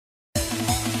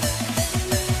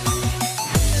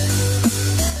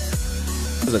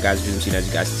What's up, guys? Drewsmc, as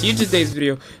you guys see in today's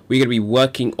video, we're gonna be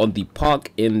working on the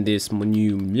park in this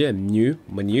new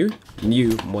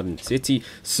modern city.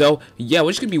 So yeah, we're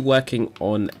just gonna be working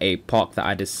on a park that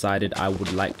I decided I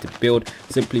would like to build,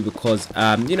 simply because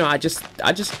you know, I just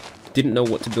didn't know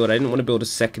what to build. I didn't want to build a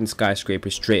second skyscraper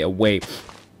straight away,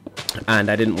 and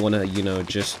I didn't want to, you know,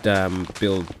 just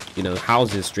build, you know,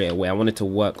 houses straight away. I wanted to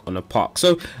work on a park.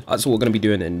 So that's what we're going to be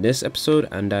doing in this episode,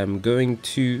 and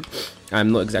I'm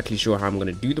not exactly sure how I'm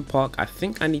going to do the park. I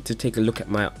think I need to take a look at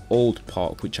my old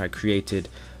park, which I created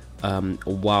a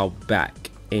while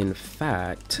back. In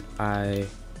fact, I'm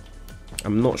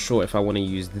not sure if I want to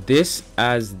use this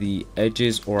as the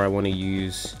edges, or I want to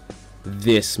use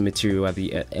this material as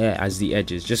the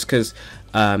edges, just because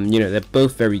you know, they're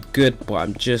both very good, but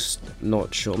I'm just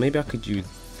not sure. Maybe I could use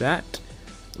that.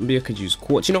 Maybe I could use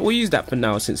quartz. You know, we'll use that for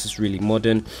now since it's really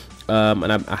modern.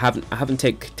 And I haven't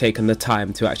taken the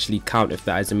time to actually count if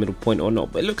that is a middle point or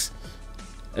not, but it looks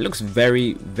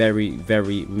very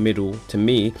middle to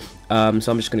me. So I'm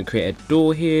just going to create a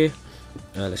door here.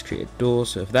 Let's create a door.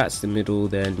 So if that's the middle,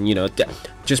 then, you know,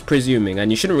 just presuming,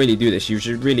 and you shouldn't really do this, you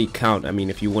should really count, I mean,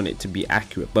 if you want it to be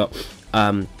accurate, but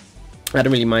I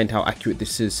don't really mind how accurate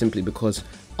this is, simply because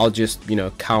I'll just, you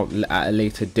know, count at a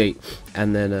later date,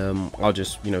 and then I'll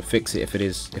just, you know, fix it if it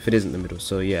isn't the middle.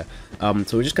 So yeah, so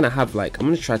we're just gonna have, like, I'm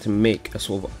gonna try to make a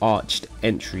sort of arched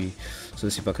entry. So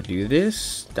let's see if I could do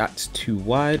this. That's too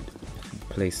wide.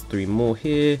 Place 3 more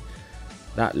here.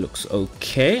 That looks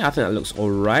okay. I think that looks all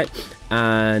right.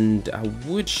 And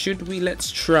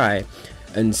let's try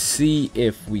and see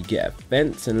if we get a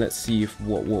fence, and let's see if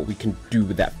what we can do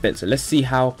with that fence. So let's see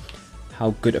how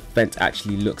good a fence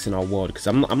actually looks in our world, because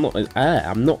I'm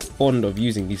not fond of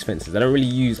using these fences. I don't really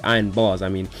use iron bars. I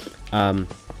mean, I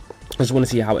just want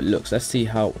to see how it looks. Let's see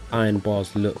how iron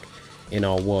bars look in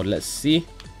our world. Let's see.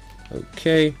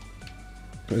 Okay,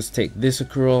 let's take this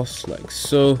across like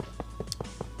so,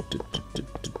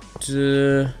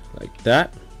 like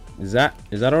that. Is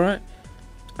that all right?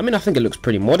 I mean, I think it looks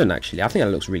pretty modern, actually. I think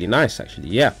that looks really nice, actually.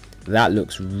 Yeah, that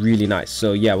looks really nice.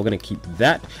 So yeah, we're gonna keep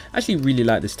that. I actually really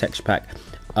like this texture pack.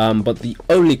 But the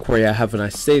only quarry I have, when I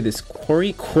say this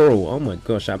quarrel, oh my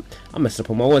gosh, I messed up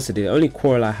on my words today. The only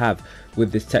quarrel I have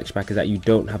with this texture pack is that you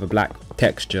don't have a black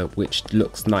texture, which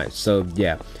looks nice. So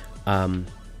yeah, I've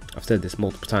said this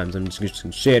multiple times, I'm just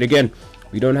gonna say it again.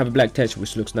 We don't have a black texture,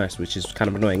 which looks nice, which is kind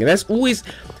of annoying. And there's always,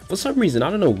 for some reason, I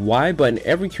don't know why, but in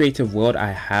every creative world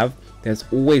I have, there's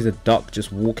always a duck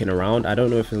just walking around. I don't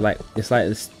know if it's like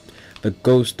this, the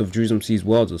ghost of Drewsmc's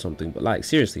worlds or something, but like,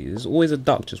 seriously, there's always a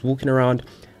duck just walking around,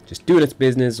 just doing its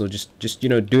business, or just you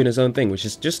know, doing its own thing, which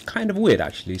is just kind of weird,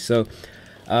 actually. So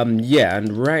yeah,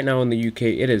 and right now in the UK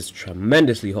it is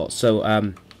tremendously hot, so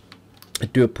I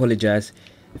do apologize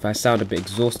if I sound a bit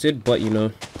exhausted, but you know,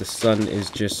 the sun is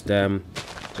just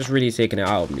really taking it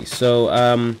out of me. So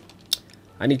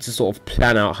I need to sort of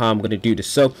plan out how I'm going to do this.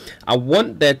 So I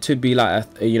want there to be like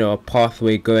a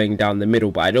pathway going down the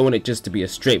middle, but I don't want it just to be a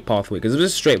straight pathway, because if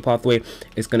it's a straight pathway,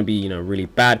 it's going to be, you know, really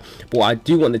bad. But what I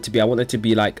do want it to be, I want it to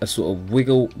be like a sort of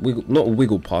not a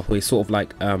wiggle pathway, sort of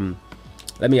like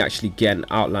let me actually get an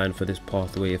outline for this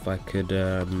pathway. If I could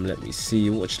let me see,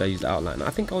 what should I use the outline?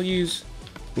 I think I'll use,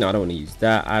 no, I don't want to use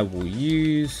that. I will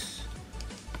use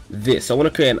this. I want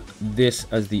to create this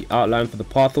as the outline for the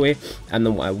pathway, and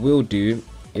then what I will do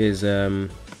is well,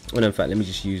 in fact, let me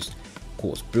just use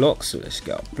quartz blocks. So let's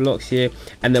get our blocks here,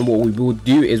 and then what we will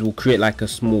do is we'll create like a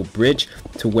small bridge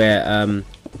to where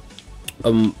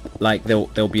like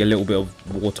there'll be a little bit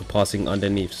of water passing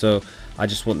underneath. So I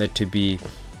just want there to be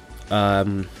I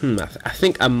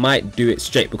think I might do it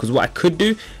straight, because what I could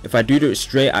do, if I do it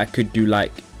straight, I could do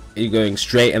like it going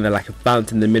straight and then like a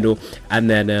fountain in the middle, and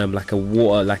then like a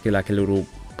water, like a little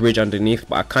bridge underneath.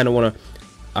 But I kind of want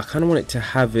it to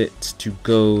have it to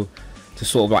go to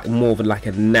sort of like more of like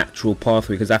a natural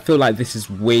pathway, because I feel like this is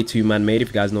way too man-made, if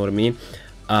you guys know what I mean.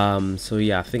 So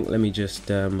yeah, I think let me just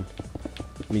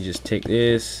take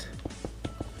this.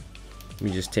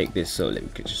 So let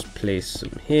me just place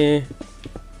some here,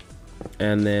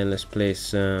 and then let's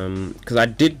place because I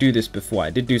did do this before. I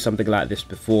did do something like this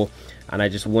before, and I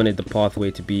just wanted the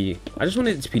pathway to be, I just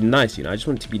wanted it to be nice, you know. I just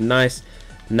want it to be nice,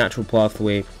 natural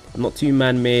pathway, not too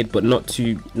man-made, but not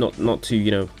too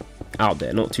you know, out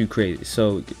there, not too crazy.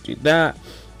 So we could do that.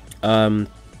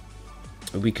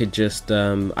 We could just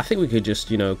I think we could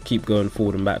just, you know, keep going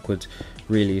forward and backwards,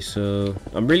 really. So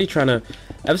I'm really trying to,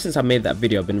 ever since I made that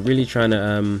video, I've been really trying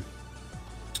to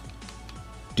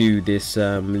do this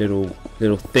little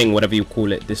thing, whatever you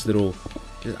call it, this little,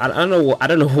 I don't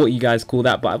know what you guys call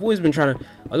that, but I've always been trying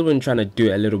to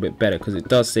do it a little bit better, because it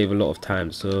does save a lot of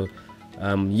time. So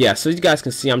Yeah, so as you guys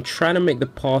can see, I'm trying to make the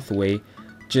pathway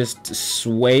just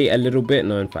sway a little bit.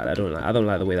 No, in fact, I don't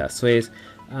like the way that sways.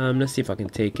 Let's see if I can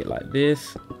take it like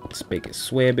this. Let's make it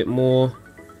sway a bit more,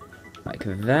 like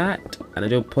that. And I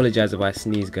do apologize if I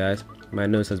sneeze, guys. My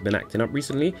nose has been acting up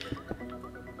recently.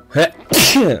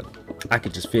 I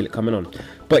could just feel it coming on.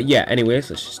 But yeah, anyways,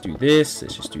 let's just do this.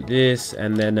 Let's just do this,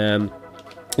 and then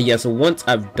yeah. So once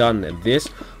I've done this,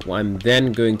 what I'm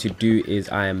then going to do is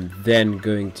I am then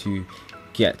going to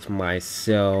get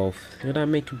myself. Should I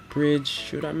make a bridge?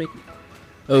 Should I make?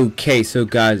 Okay, so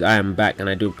guys, I am back, and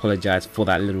I do apologize for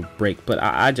that little break, but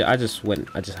I just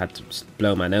had to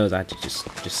blow my nose. I had to just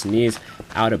sneeze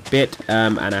out a bit,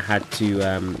 and I had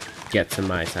to get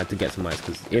some ice. I had to get some ice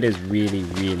because it is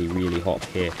really hot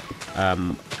here.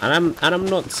 And I'm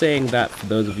not saying that for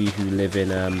those of you who live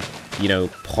in you know,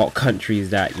 hot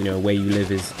countries, that, you know, where you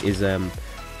live is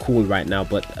cool right now,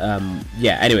 but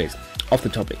yeah, anyways, off the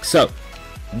topic. So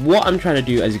what I'm trying to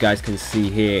do, as you guys can see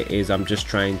here, is I'm just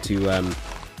trying to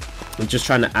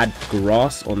add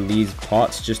grass on these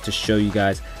parts, just to show you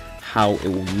guys how it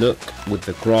will look with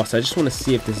the grass. I just want to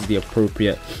see if this is the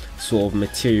appropriate sort of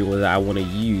material that I want to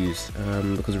use,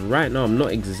 because right now I'm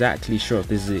not exactly sure if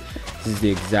this is the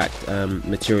exact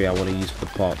material I want to use for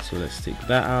the park. So let's take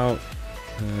that out.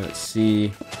 Let's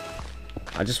see.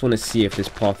 I just want to see if this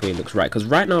pathway looks right, because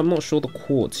right now I'm not sure the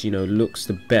quartz, you know, looks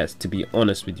the best, to be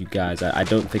honest with you guys. I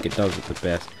don't think it does look the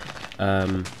best.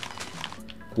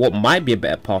 What might be a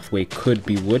better pathway could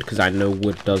be wood, because I know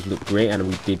wood does look great, and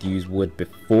we did use wood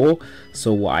before.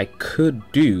 So what I could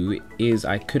do is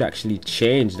I could actually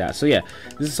change that. So yeah,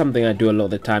 this is something I do a lot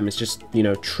of the time. It's just, you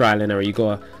know, trial and error. You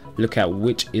gotta look at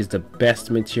which is the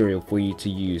best material for you to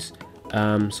use.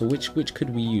 So which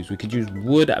could we use? We could use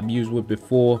wood. I've used wood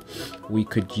before. We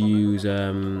could use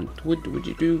would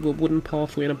you do a wooden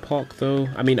pathway in a park though?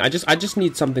 I mean, I just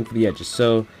need something for the edges.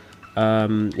 So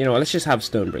you know, let's just have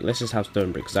stone brick. Let's just have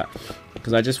stone brick,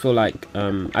 because I just feel like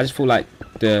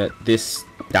this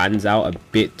stands out a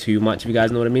bit too much, if you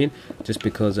guys know what I mean. Just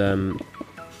because in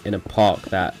a park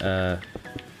that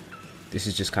this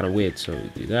is just kind of weird. So we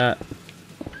do that.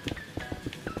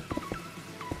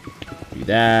 Do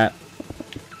that.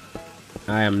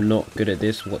 I am not good at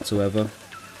this whatsoever,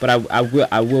 but I'll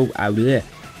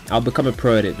become a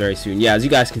pro at it very soon. Yeah, as you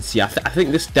guys can see, I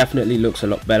think this definitely looks a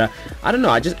lot better. I don't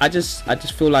know, I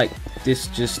just feel like this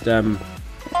just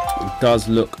does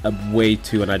look a way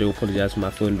too, and I do apologize for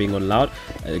my phone being on loud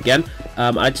again.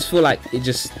 I just feel like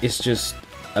it's just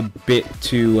a bit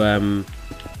too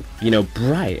you know,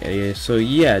 bright. So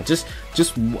yeah, just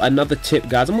another tip,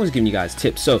 guys. I'm always giving you guys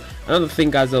tips. So another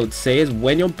thing, guys, I would say is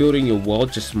when you're building your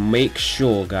world, just make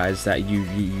sure, guys, that you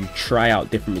try out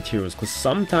different materials, because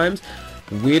sometimes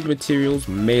weird materials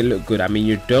may look good. I mean,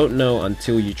 you don't know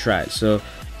until you try it. So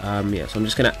yeah, so I'm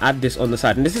just gonna add this on the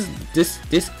side, and this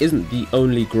isn't the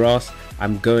only grass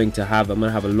I'm going to have. I'm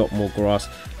gonna have a lot more grass.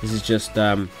 This is just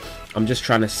I'm just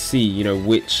trying to see, you know,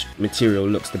 which material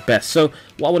looks the best. So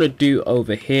what I want to do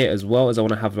over here as well is I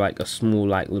want to have like a small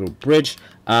like little bridge,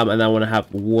 and I want to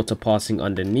have water passing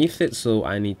underneath it. So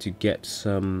I need to get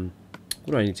some,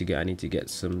 what do I need to get? I need to get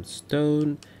some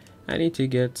stone. I need to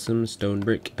get some stone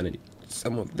brick, and I need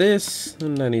some of this,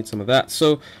 and I need some of that.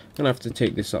 So I'm gonna have to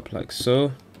take this up like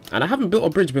so. And I haven't built a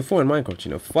bridge before in Minecraft,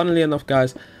 you know. Funnily enough,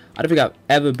 guys, I don't think I've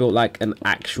ever built like an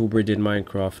actual bridge in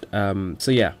Minecraft.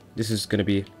 So yeah, this is gonna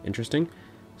be interesting.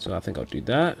 So I think I'll do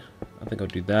that. I think I'll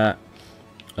do that,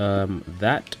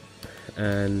 that,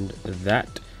 and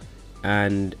that,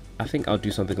 and I think I'll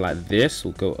do something like this.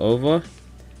 We'll go over,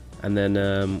 and then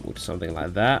we'll do something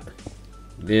like that.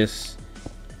 This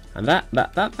and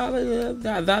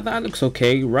that looks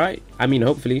okay, right? I mean,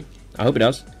 hopefully. I hope it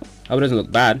does. I hope it doesn't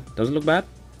look bad. Does it look bad?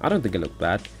 I don't think it looked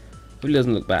bad. It really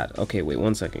doesn't look bad. Okay, wait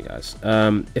 1 second, guys.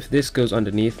 If this goes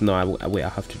underneath, no, wait, I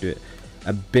have to do it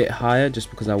a bit higher, just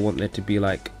because I want there to be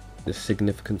like the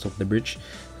significance of the bridge.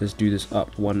 Let's do this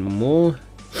up one more,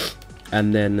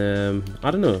 and then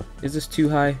I don't know, is this too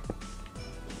high?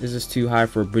 Is this too high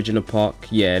for a bridge in a park?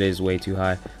 Yeah, it is way too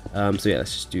high. So yeah,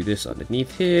 let's just do this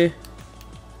underneath here.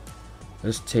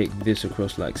 Let's take this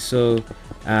across like so,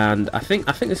 and I think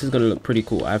this is gonna look pretty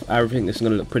cool. I think this is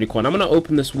gonna look pretty cool, and I'm gonna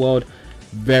open this world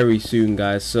very soon,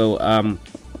 guys. So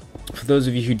for those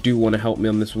of you who do want to help me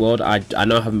on this world, I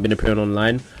know I haven't been appearing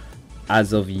online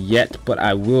as of yet, but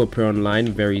I will appear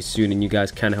online very soon, and you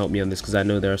guys can help me on this, because I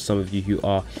know there are some of you who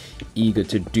are eager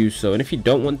to do so. And if you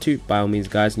don't want to, by all means,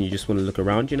 guys, and you just want to look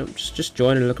around, you know, just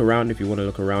join and look around if you want to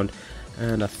look around.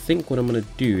 And I think what I'm gonna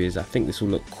do is, I think this will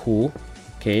look cool.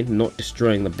 Okay, not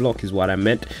destroying the block is what I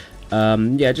meant. Yeah,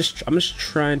 I'm just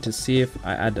trying to see if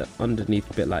I add an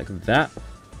underneath bit like that.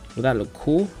 Will that look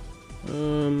cool?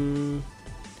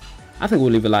 I think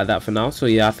we'll leave it like that for now. So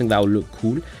yeah, I think that will look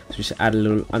cool. So just add a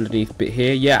little underneath bit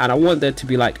here. Yeah, and I want there to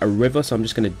be like a river, so I'm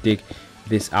just gonna dig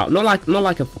this out. Not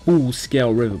like a full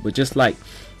scale river, but just like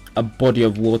a body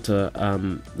of water,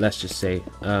 let's just say.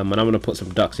 And I'm gonna put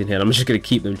some ducks in here, and I'm just gonna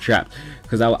keep them trapped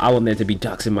because I want there to be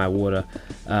ducks in my water.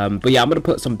 But yeah, I'm gonna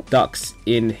put some ducks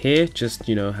in here, just,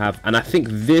 you know, have, and I think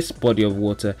this body of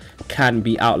water can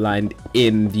be outlined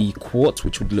in the quartz,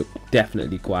 which would look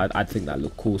definitely cool. I think that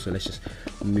look cool. So let's just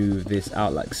move this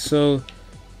out like so.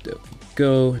 There we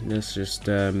go. Let's just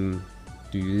do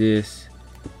this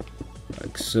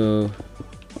like so.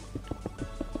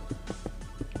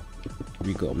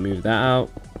 We gotta move that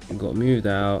out. We gotta move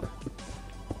that out.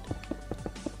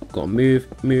 Gotta move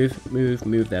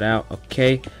that out.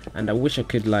 Okay. And I wish I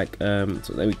could like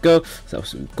so there we go. So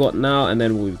that's what we've got now. And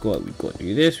then we've got to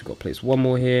do this. We've got to place one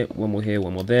more here, one more here,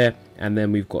 one more there, and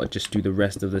then we've got to just do the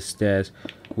rest of the stairs,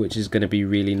 which is gonna be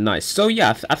really nice. So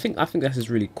yeah, I think this is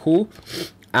really cool.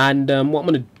 And what I'm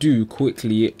gonna do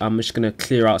quickly, I'm just gonna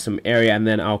clear out some area, and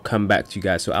then I'll come back to you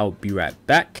guys. So I'll be right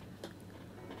back.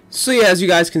 So yeah, as you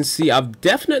guys can see, I've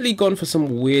definitely gone for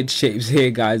some weird shapes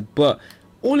here, guys, but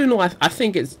all in all, I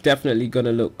think it's definitely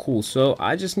gonna look cool. So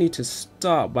I just need to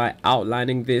start by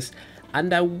outlining this,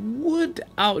 and I would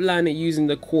outline it using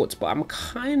the quartz, but I'm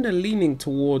kind of leaning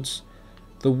towards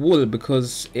the wool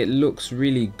because it looks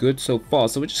really good so far.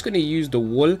 So we're just going to use the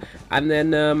wool, and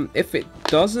then if it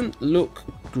doesn't look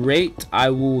great, I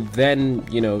will then,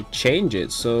 you know, change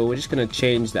it. So we're just going to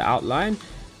change the outline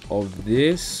of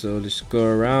this. So let's go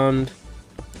around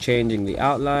changing the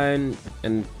outline,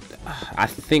 and I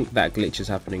think that glitch is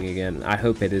happening again. I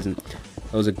hope it isn't.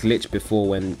 There was a glitch before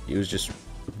when it was just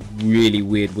really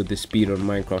weird with the speed on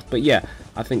Minecraft, but yeah,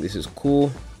 I think this is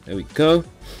cool. There we go.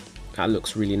 That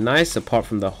looks really nice. Apart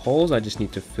from the holes, I just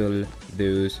need to fill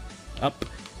those up,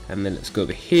 and then let's go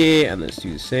over here and let's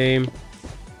do the same.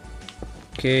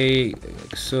 Okay,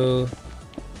 like so.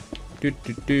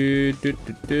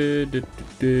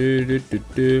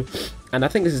 And I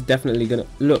think this is definitely gonna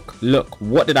look.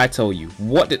 What did I tell you?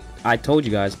 I told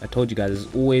you guys?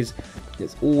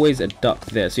 There's always a duck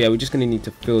there. So yeah, we're just gonna need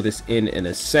to fill this in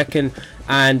a second,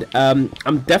 and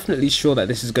I'm definitely sure that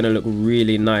this is gonna look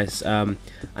really nice. And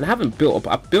I haven't built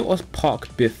up. I built a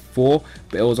park before,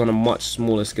 but it was on a much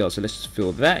smaller scale. So let's just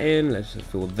fill that in. Let's just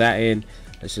fill that in.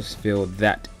 Let's just fill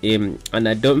that in. And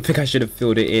I don't think I should have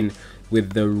filled it in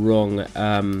with the wrong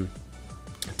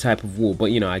type of wool,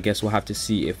 but you know, I guess we'll have to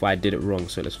see if I did it wrong.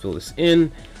 So let's fill this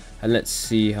in, and let's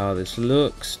see how this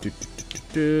looks.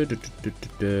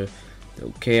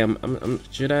 Okay,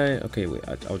 should I? Okay, wait,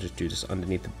 I'll just do this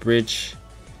underneath the bridge.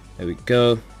 There we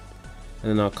go.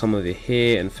 And then I'll come over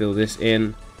here and fill this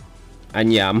in.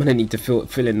 And yeah, I'm gonna need to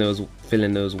fill in those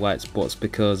white spots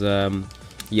because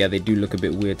yeah, they do look a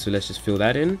bit weird. So let's just fill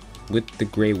that in with the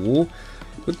grey wool.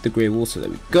 So there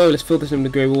we go. Let's fill this in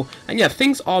with the grey wool, and yeah,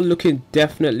 things are looking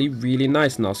definitely really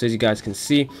nice now. So as you guys can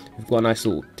see, we've got a nice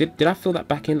little. Did I fill that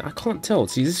back in? I can't tell.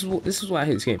 See, this is why I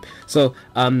hate this game. So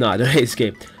no, I don't hate this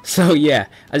game. So yeah,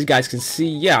 as you guys can see,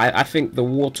 yeah, I think the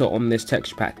water on this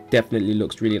texture pack definitely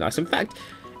looks really nice. In fact,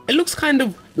 it looks kind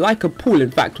of like a pool.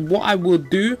 In fact, what I will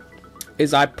do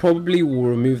is I probably will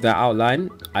remove that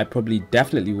outline. I probably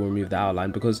definitely will remove the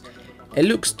outline because it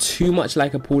looks too much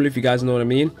like a pool, if you guys know what I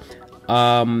mean.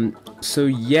 So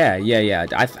yeah,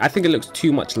 I think it looks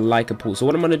too much like a pool. So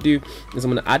what I'm gonna do is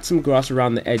I'm gonna add some grass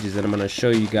around the edges, and I'm gonna show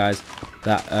you guys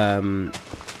that I'm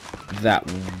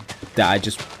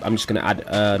just gonna add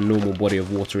a normal body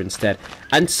of water instead.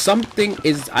 And something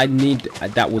is I need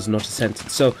that was not a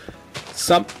sentence. So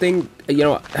something, you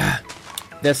know,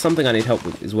 there's something I need help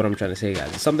with, is what I'm trying to say,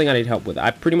 guys. Something I need help with.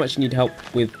 I pretty much need help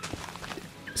with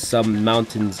some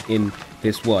mountains in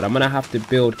this world. I'm gonna have to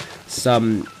build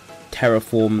some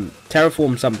terraform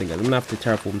something, guys. I'm gonna have to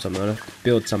terraform something. I'm gonna have to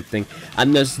build something,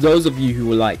 and there's those of you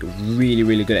who are like really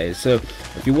good at it. So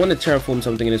if you want to terraform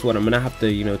something in this world, I'm gonna have to,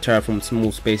 you know, terraform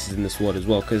small spaces in this world as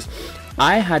well, because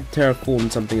I had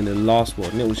terraformed something in the last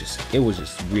world, and it was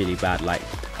just really bad. Like,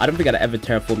 I don't think I'd ever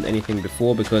terraformed anything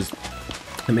before, because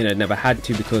I mean, I never had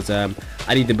to, because I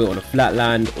need to build on a flat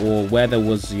land, or where there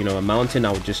was, you know, a mountain,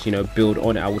 I would just, you know, build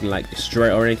on it. I wouldn't like destroy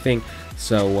it or anything.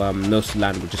 So most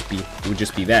land would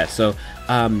just be there. So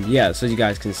yeah, so as you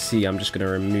guys can see, I'm just gonna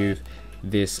remove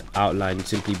this outline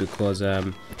simply because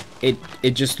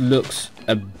it just looks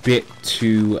a bit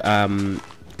too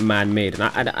man-made,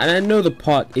 and I know the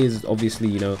part is obviously,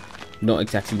 you know, not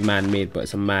exactly man-made, but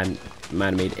it's a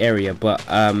man-made area. But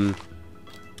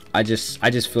I just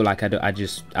feel like I don't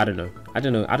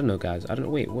know, guys. I don't know.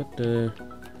 Wait, what the?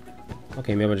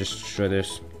 Okay, maybe I'll just show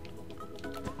this.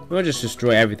 I'll just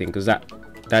destroy everything, because that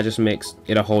just makes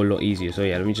it a whole lot easier. So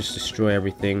yeah, let me just destroy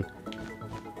everything.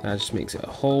 That just makes it a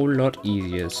whole lot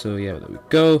easier. So yeah, there we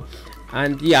go.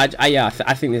 And yeah,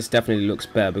 I think this definitely looks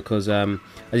better, because as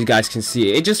you guys can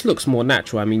see, it just looks more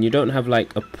natural. I mean, you don't have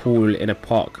like a pool in a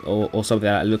park or something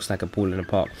that looks like a pool in a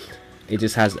park. It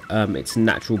just has its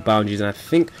natural boundaries. And I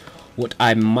think what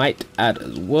I might add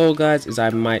as well, guys, is I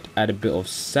might add a bit of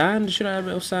sand. Should I add a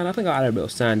bit of sand? I think I'll add a bit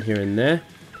of sand here and there,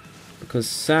 because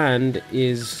sand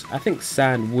is, I think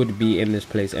sand would be in this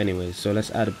place anyway. So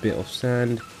let's add a bit of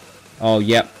sand. Oh,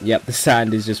 yep, the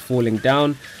sand is just falling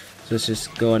down. So let's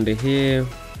just go under here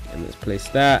and let's place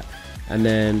that, and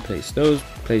then place those,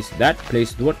 place that,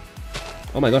 place what?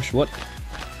 Oh my gosh, what?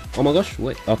 Oh my gosh,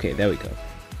 wait. Okay, there we go.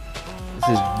 This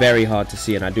is very hard to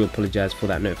see, and I do apologize for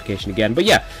that notification again. But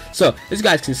yeah, so as you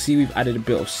guys can see, we've added a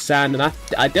bit of sand, and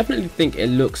I definitely think it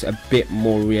looks a bit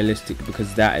more realistic,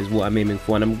 because that is what I'm aiming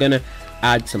for. And I'm gonna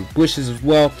add some bushes as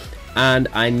well, and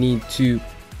I need to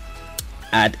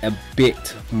add a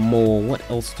bit more. What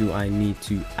else do I need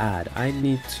to add? I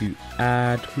need to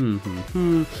add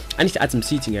I need to add some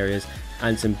seating areas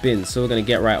and some bins. So we're gonna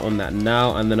get right on that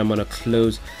now, and then I'm gonna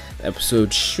close the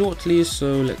episode shortly.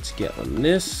 So let's get on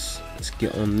this.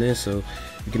 So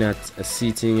we can add a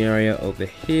seating area over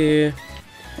here.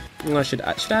 I should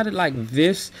add it like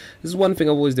this. This is one thing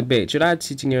I've always debated. Should I add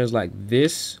seating areas like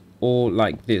this or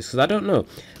like this? Because I don't know,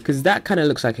 because that kind of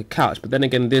looks like a couch, but then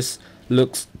again, this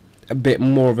looks a bit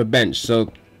more of a bench.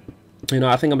 So you know,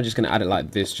 I think I'm just gonna add it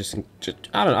like this.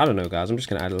 I don't know, guys. I'm just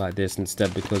gonna add it like this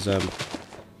instead, because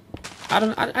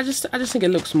I just think it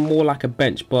looks more like a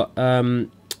bench. But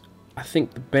I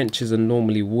think the benches are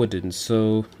normally wooden.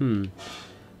 So you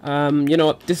know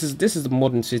what, this is a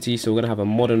modern city, so we're gonna have a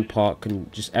modern park, and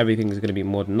just everything is gonna be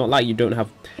modern. Not like you don't have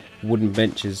wooden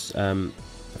benches,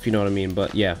 if you know what I mean.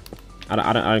 But yeah,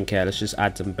 I don't care. Let's just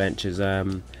add some benches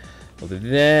over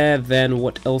there. Then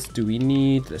what else do we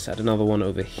need? Let's add another one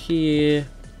over here.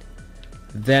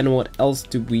 Then what else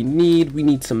do we need? We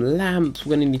need some lamps.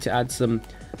 We're gonna need to add some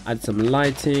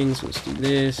lighting. So let's do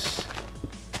this.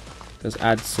 Let's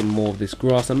add some more of this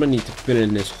grass. I'm gonna need to fill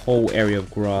in this whole area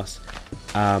of grass.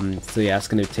 So yeah, it's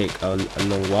gonna take a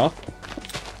long while.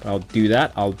 But I'll do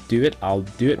that. I'll do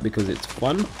it because it's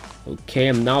fun. Okay,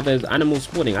 and now there's animals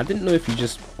spawning. I didn't know if you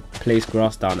just place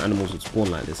grass down, animals would spawn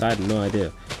like this. I had no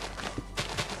idea.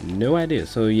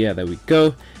 So yeah, there we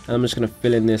go. And I'm just gonna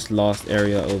fill in this last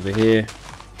area over here,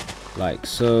 like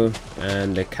so.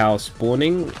 And the cow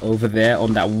spawning over there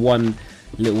on that one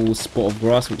little spot of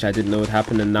grass, which I didn't know would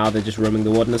happen, and now they're just roaming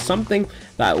the world. And there's something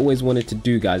that I always wanted to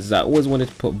do, guys, is I always wanted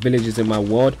to put villages in my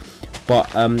world,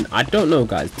 but I don't know,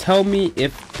 guys. Tell me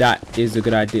if that is a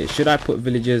good idea. Should I put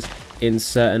villages in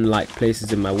certain like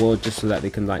places in my world, just so that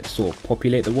they can like sort of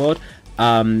populate the world?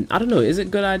 I don't know, is it a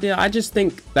good idea? I just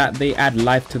think that they add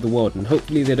life to the world, and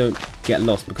hopefully they don't get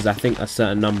lost, because I think a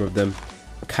certain number of them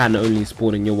can only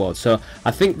spawn in your world. So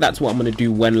I think that's what I'm gonna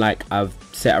do when like I've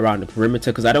set around the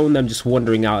perimeter, because I don't want them just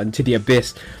wandering out into the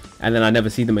abyss and then I never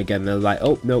see them again. They're like,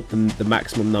 oh nope, the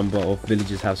maximum number of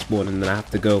villages have spawned, and then I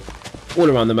have to go all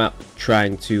around the map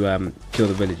trying to kill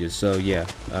the villagers. So yeah,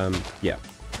 yeah,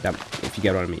 that, if you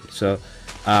get what I mean. So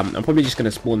I'm probably just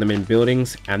gonna spawn them in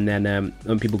buildings, and then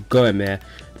when people go in there,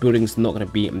 buildings not gonna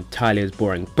be entirely as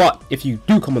boring. But if you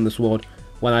do come on this world,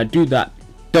 when I do that,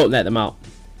 don't let them out.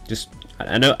 Just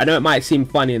I know it might seem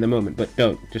funny in the moment, but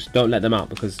don't let them out,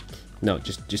 because no,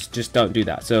 just don't do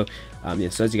that. So yeah,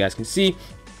 so as you guys can see,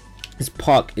 this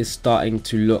park is starting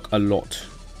to look a lot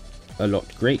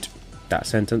great. That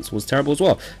sentence was terrible as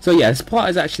well. So yeah, this part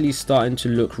is actually starting to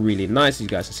look really nice. As you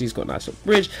guys can see, it's got a nice little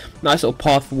bridge, nice little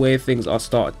pathway. Things are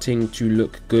starting to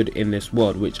look good in this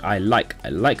world, which I like. I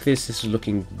like this. This is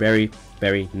looking very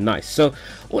nice. So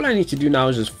all I need to do now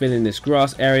is just fill in this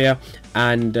grass area,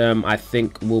 and I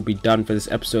think we'll be done for this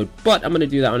episode. But I'm going to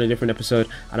do that on a different episode,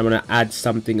 and I'm going to add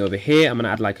something over here. I'm going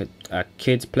to add like a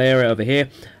kids play area over here.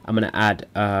 I'm going to add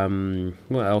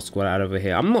what else do I add over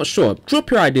here? I'm not sure. Drop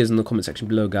your ideas in the comment section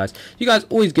below, guys. You guys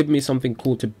always give me something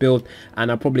cool to build, and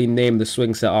I'll probably name the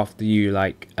swing set after you.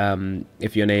 Like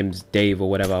if your name's Dave or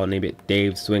whatever, I'll name it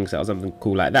Dave Swing Set or something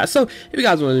cool like that. So if you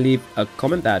guys want to leave a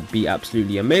comment, that'd be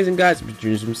absolutely amazing, guys.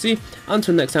 Drewsmc.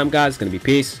 Until next time, guys, it's gonna be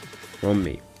peace from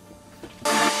me.